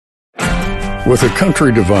With a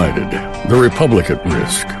country divided, the republic at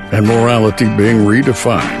risk, and morality being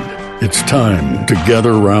redefined, it's time to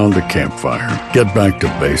gather around the campfire, get back to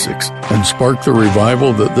basics, and spark the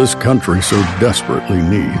revival that this country so desperately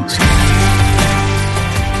needs.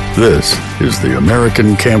 This is the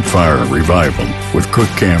American Campfire Revival with Kirk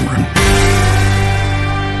Cameron.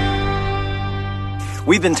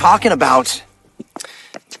 We've been talking about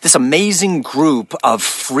this amazing group of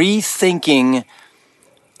free-thinking,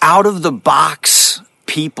 out-of-the-box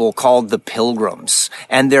people called the Pilgrims.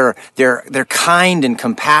 And their kind and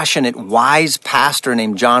compassionate, wise pastor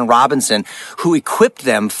named John Robinson, who equipped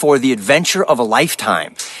them for the adventure of a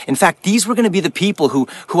lifetime. In fact, these were going to be the people who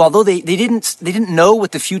although they didn't know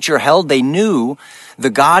what the future held, they knew the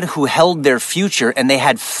God who held their future, and they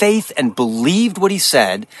had faith and believed what he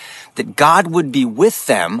said, that God would be with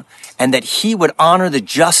them and that he would honor the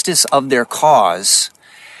justice of their cause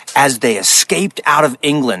as they escaped out of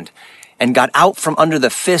England and got out from under the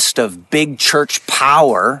fist of big church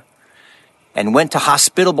power and went to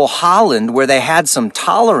hospitable Holland, where they had some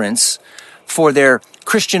tolerance for their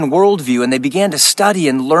Christian worldview, and they began to study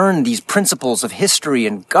and learn these principles of history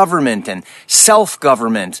and government and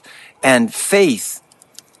self-government and faith.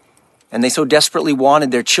 And they so desperately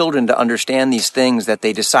wanted their children to understand these things that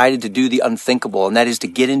they decided to do the unthinkable, and that is to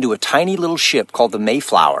get into a tiny little ship called the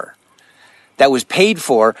Mayflower that was paid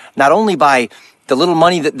for not only by the little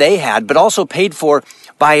money that they had, but also paid for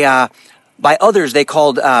by others they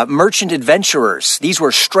called merchant adventurers. These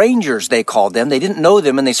were strangers, they called them. They didn't know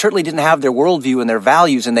them, and they certainly didn't have their worldview and their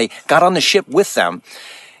values, and they got on the ship with them.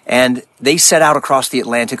 And they set out across the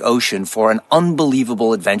Atlantic Ocean for an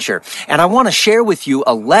unbelievable adventure. And I want to share with you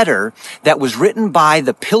a letter that was written by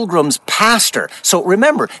the Pilgrims' pastor. So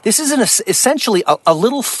remember, this is essentially a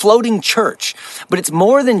little floating church. But it's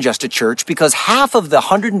more than just a church, because half of the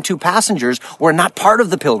 102 passengers were not part of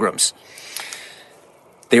the Pilgrims.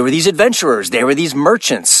 They were these adventurers. They were these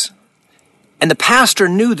merchants. And the pastor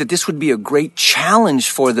knew that this would be a great challenge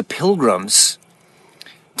for the Pilgrims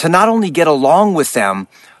to not only get along with them,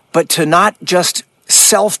 but to not just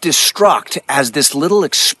self-destruct as this little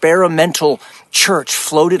experimental church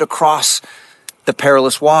floated across the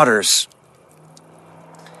perilous waters.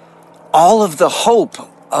 All of the hope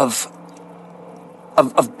of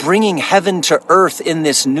bringing heaven to earth in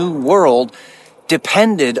this new world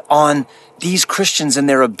depended on these Christians and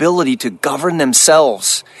their ability to govern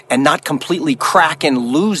themselves and not completely crack and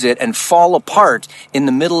lose it and fall apart in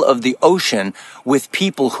the middle of the ocean with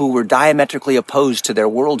people who were diametrically opposed to their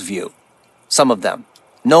worldview. Some of them,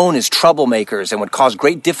 known as troublemakers, and would cause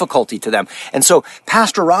great difficulty to them. And so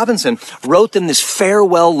Pastor Robinson wrote them this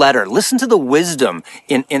farewell letter. Listen to the wisdom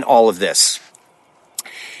in all of this.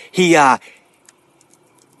 He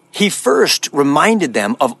first reminded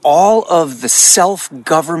them of all of the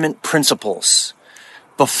self-government principles.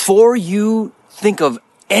 Before you think of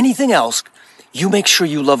anything else, you make sure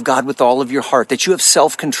you love God with all of your heart, that you have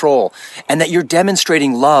self-control, and that you're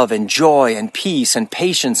demonstrating love and joy and peace and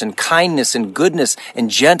patience and kindness and goodness and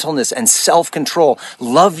gentleness and self-control.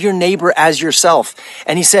 Love your neighbor as yourself.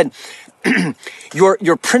 And he said,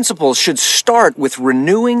 your principles should start with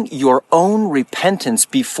renewing your own repentance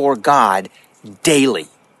before God daily.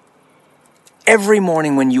 Every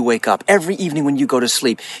morning when you wake up, every evening when you go to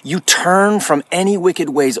sleep, you turn from any wicked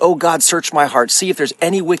ways. Oh God, search my heart. See if there's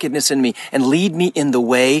any wickedness in me, and lead me in the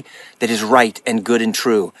way that is right and good and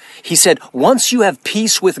true. He said, once you have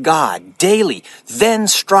peace with God daily, then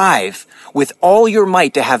strive with all your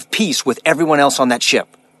might to have peace with everyone else on that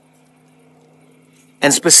ship.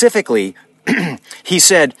 And specifically, he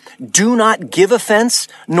said, do not give offense,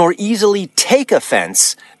 nor easily take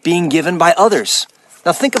offense being given by others.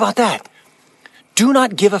 Now think about that. Do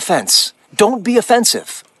not give offense. Don't be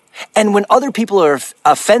offensive. And when other people are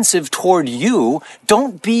offensive toward you,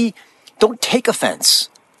 don't take offense.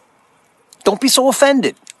 Don't be so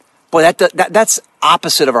offended. Boy, that's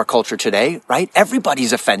opposite of our culture today, right?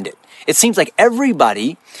 Everybody's offended. It seems like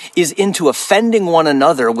everybody is into offending one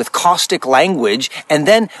another with caustic language. And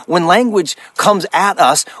then when language comes at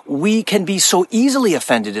us, we can be so easily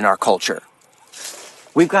offended in our culture.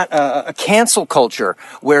 We've got a cancel culture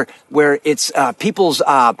where it's people's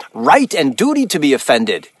right and duty to be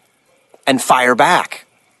offended and fire back.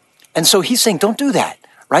 And so he's saying, don't do that,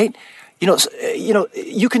 right?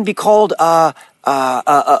 You can be called a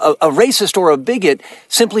racist or a bigot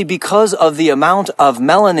simply because of the amount of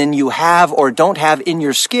melanin you have or don't have in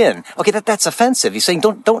your skin. Okay, that's offensive. He's saying,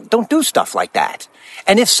 don't do stuff like that.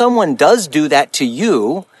 And if someone does do that to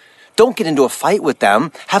you, don't get into a fight with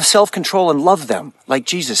them. Have self-control and love them, like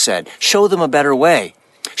Jesus said. Show them a better way.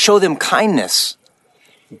 Show them kindness.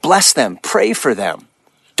 Bless them. Pray for them.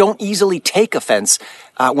 Don't easily take offense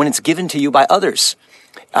when it's given to you by others.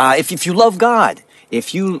 If you love God,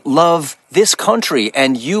 if you love this country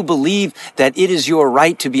and you believe that it is your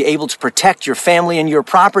right to be able to protect your family and your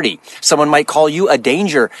property, someone might call you a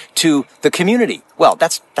danger to the community. Well,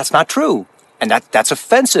 that's not true, and that's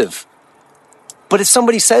offensive. But if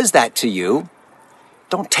somebody says that to you,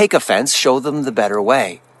 don't take offense. Show them the better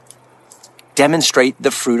way. Demonstrate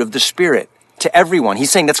the fruit of the Spirit to everyone.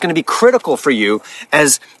 He's saying that's going to be critical for you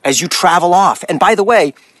as you travel off. And by the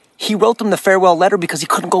way, he wrote them the farewell letter because he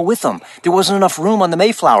couldn't go with them. There wasn't enough room on the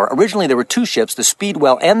Mayflower. Originally, there were two ships, the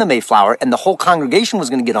Speedwell and the Mayflower, and the whole congregation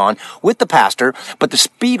was going to get on with the pastor, but the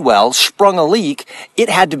Speedwell sprung a leak. It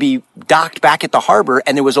had to be docked back at the harbor,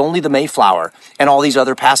 and there was only the Mayflower and all these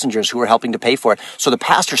other passengers who were helping to pay for it. So the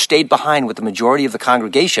pastor stayed behind with the majority of the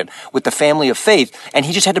congregation, with the family of faith, and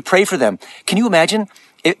he just had to pray for them. Can you imagine?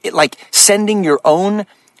 Like sending your own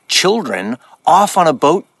children off on a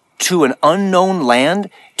boat to an unknown land,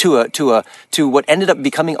 to what ended up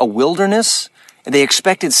becoming a wilderness. They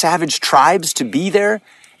expected savage tribes to be there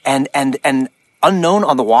and unknown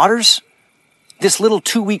on the waters. This little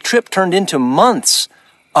 2-week trip turned into months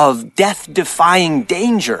of death-defying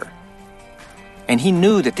danger. And he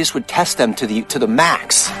knew that this would test them to the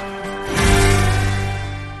max.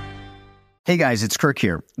 Hey guys, it's Kirk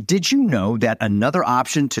here. Did you know that another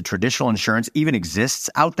option to traditional insurance even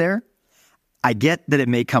exists out there? I get that it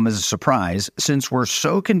may come as a surprise since we're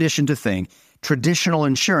so conditioned to think traditional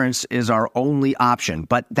insurance is our only option,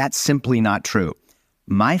 but that's simply not true.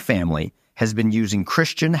 My family has been using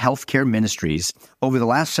Christian healthcare ministries over the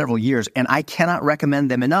last several years, and I cannot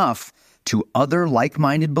recommend them enough to other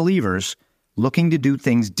like-minded believers looking to do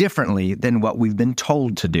things differently than what we've been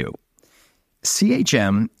told to do.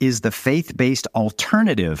 CHM is the faith-based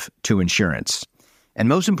alternative to insurance. And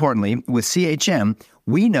most importantly, with CHM,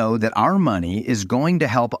 we know that our money is going to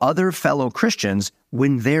help other fellow Christians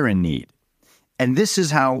when they're in need. And this is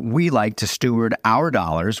how we like to steward our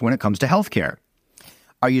dollars when it comes to healthcare.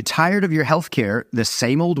 Are you tired of your healthcare the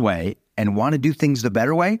same old way and want to do things the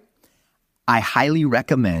better way? I highly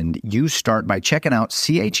recommend you start by checking out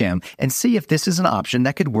CHM and see if this is an option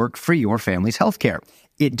that could work for your family's healthcare.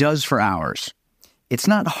 It does for ours. It's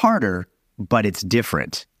not harder, but it's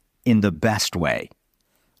different in the best way.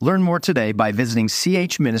 Learn more today by visiting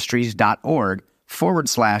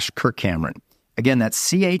chministries.org/Kirk Cameron. Again,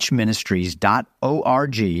 that's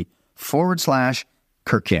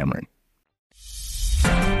chministries.org/Kirk Cameron.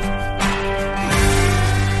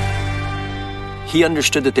 He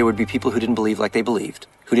understood that there would be people who didn't believe like they believed,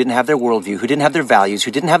 who didn't have their worldview, who didn't have their values,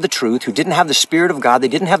 who didn't have the truth, who didn't have the Spirit of God, they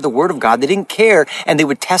didn't have the Word of God, they didn't care, and they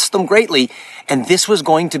would test them greatly. And this was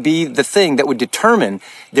going to be the thing that would determine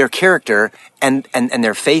their character and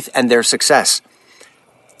their faith and their success.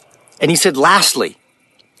 And he said, lastly,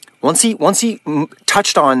 once he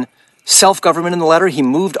touched on self-government in the letter, he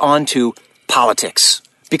moved on to politics.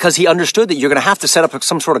 Because he understood that you're going to have to set up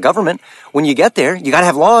some sort of government. When you get there, you got to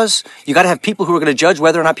have laws. You got to have people who are going to judge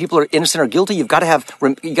whether or not people are innocent or guilty. You got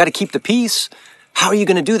to keep the peace. How are you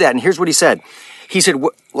going to do that? And here's what he said. He said,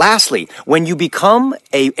 lastly, when you become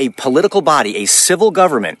a political body, a civil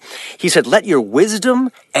government, he said, let your wisdom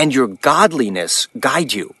and your godliness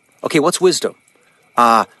guide you. Okay, what's wisdom?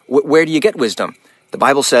 Where do you get wisdom? The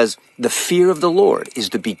Bible says the fear of the Lord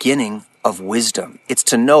is the beginning of wisdom. It's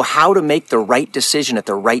to know how to make the right decision at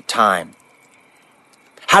the right time.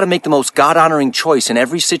 How to make the most God-honoring choice in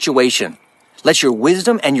every situation. Let your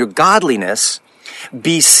wisdom and your godliness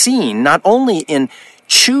be seen not only in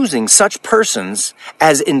choosing such persons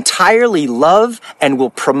as entirely love and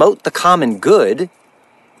will promote the common good.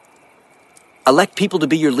 Elect people to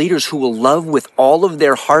be your leaders who will love with all of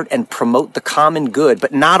their heart and promote the common good.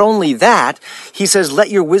 But not only that, he says,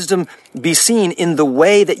 let your wisdom be seen in the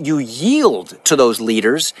way that you yield to those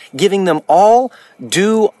leaders, giving them all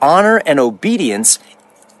due honor and obedience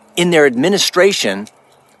in their administration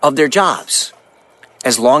of their jobs,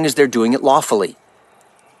 as long as they're doing it lawfully.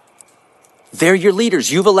 They're your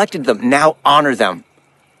leaders. You've elected them. Now honor them.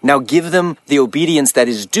 Now give them the obedience that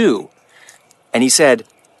is due. And he said,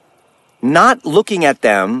 not looking at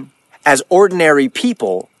them as ordinary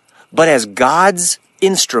people, but as God's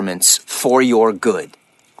instruments for your good.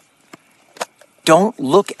 Don't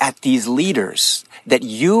look at these leaders that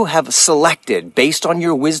you have selected based on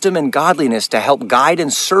your wisdom and godliness to help guide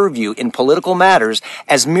and serve you in political matters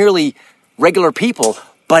as merely regular people,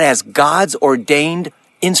 but as God's ordained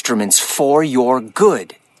instruments for your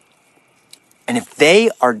good. And if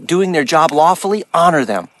they are doing their job lawfully, honor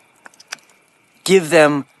them. Give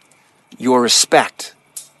them your respect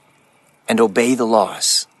and obey the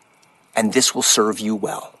laws, and this will serve you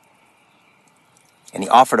well. and he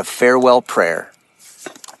offered a farewell prayer.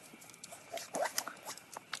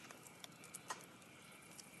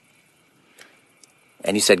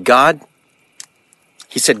 And he said, God,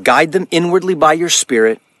 he said, guide them inwardly by your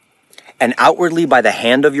Spirit and outwardly by the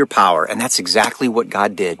hand of your power. And that's exactly what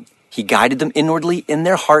God did. He guided them inwardly in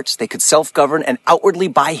their hearts. They could self-govern, and outwardly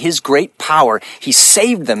by his great power, he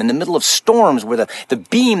saved them in the middle of storms where the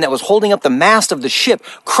beam that was holding up the mast of the ship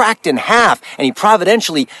cracked in half, and he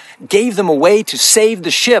providentially gave them a way to save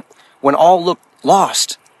the ship when all looked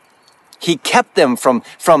lost. He kept them from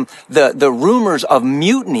the rumors of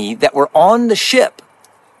mutiny that were on the ship.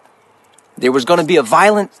 There was going to be a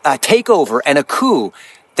violent takeover and a coup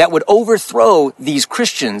that would overthrow these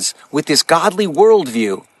Christians with this godly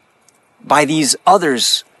worldview by these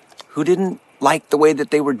others who didn't like the way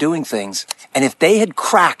that they were doing things. And if they had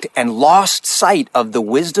cracked and lost sight of the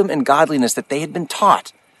wisdom and godliness that they had been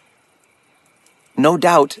taught, no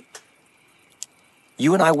doubt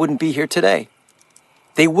you and I wouldn't be here today.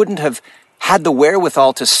 They wouldn't have had the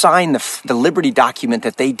wherewithal to sign the Liberty document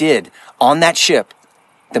that they did on that ship,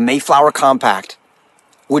 the Mayflower Compact,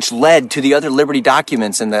 which led to the other Liberty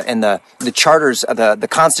documents and the charters, the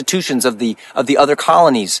constitutions of the other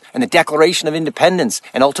colonies, and the Declaration of Independence,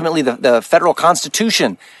 and ultimately the federal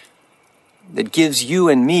Constitution that gives you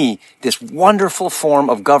and me this wonderful form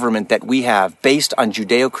of government that we have based on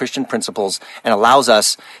Judeo-Christian principles and allows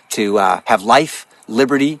us to have life,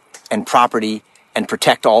 liberty, and property and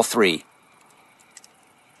protect all three.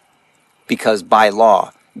 Because by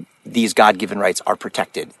law, these God-given rights are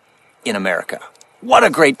protected in America. What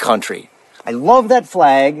a great country. I love that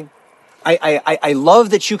flag. I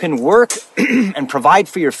love that you can work and provide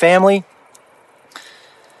for your family.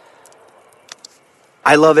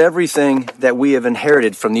 I love everything that we have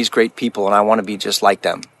inherited from these great people, and I want to be just like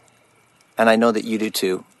them. And I know that you do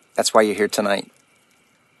too. That's why you're here tonight.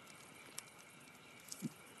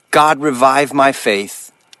 God, revive my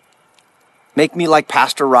faith. Make me like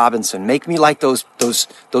Pastor Robinson. Make me like those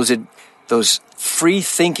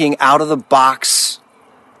free-thinking, out-of-the-box,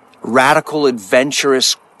 radical,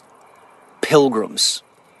 adventurous pilgrims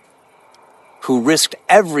who risked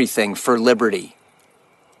everything for liberty.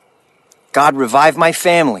 God, revive my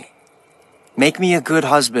family. Make me a good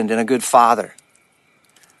husband and a good father.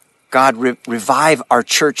 God, revive our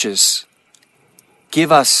churches.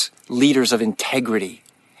 Give us leaders of integrity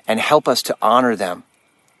and help us to honor them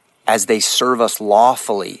as they serve us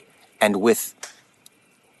lawfully and with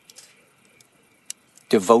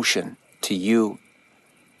devotion to you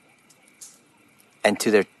and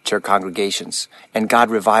to their congregations. And God,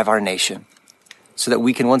 revive our nation so that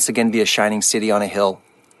we can once again be a shining city on a hill,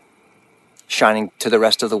 shining to the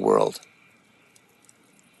rest of the world,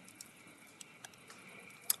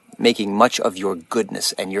 making much of your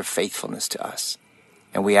goodness and your faithfulness to us.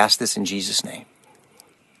 And we ask this in Jesus' name.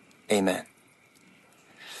 Amen.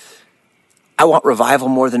 I want revival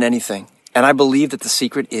more than anything. And I believe that the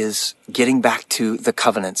secret is getting back to the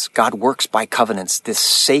covenants. God works by covenants, this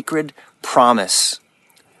sacred promise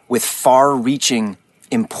with far-reaching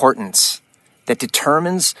importance that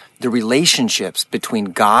determines the relationships between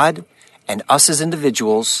God and us as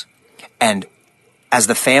individuals and as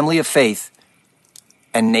the family of faith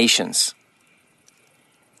and nations.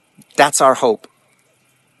 That's our hope.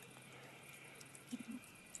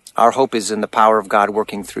 Our hope is in the power of God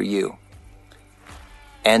working through you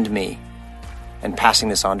and me, and passing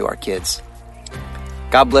this on to our kids.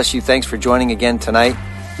 God bless you. Thanks for joining again tonight.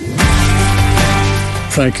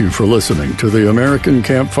 Thank you for listening to the American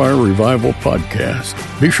Campfire Revival Podcast.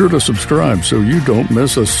 Be sure to subscribe so you don't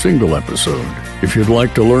miss a single episode. If you'd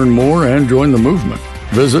like to learn more and join the movement,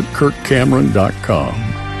 visit kirkcameron.com.